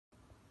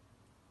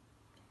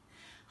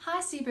Hi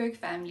Seaberg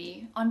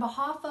family. On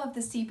behalf of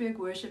the Seaberg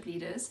worship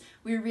leaders,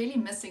 we're really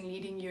missing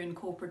leading you in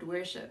corporate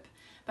worship.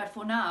 But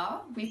for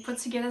now, we've put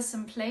together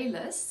some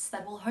playlists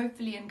that will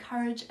hopefully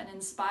encourage and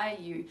inspire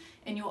you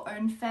in your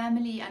own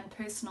family and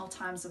personal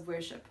times of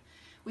worship.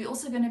 We're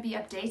also going to be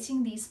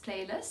updating these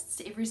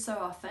playlists every so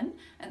often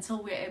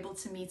until we're able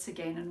to meet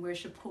again and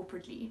worship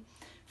corporately.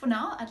 For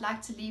now, I'd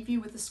like to leave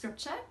you with the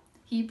scripture,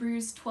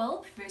 Hebrews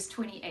 12 verse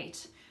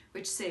 28,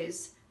 which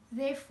says,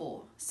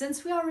 "Therefore,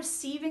 since we are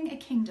receiving a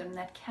kingdom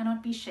that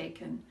cannot be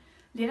shaken,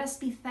 let us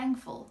be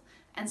thankful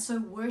and so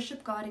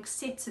worship God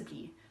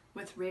acceptably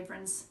with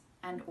reverence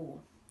and awe."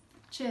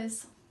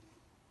 Cheers.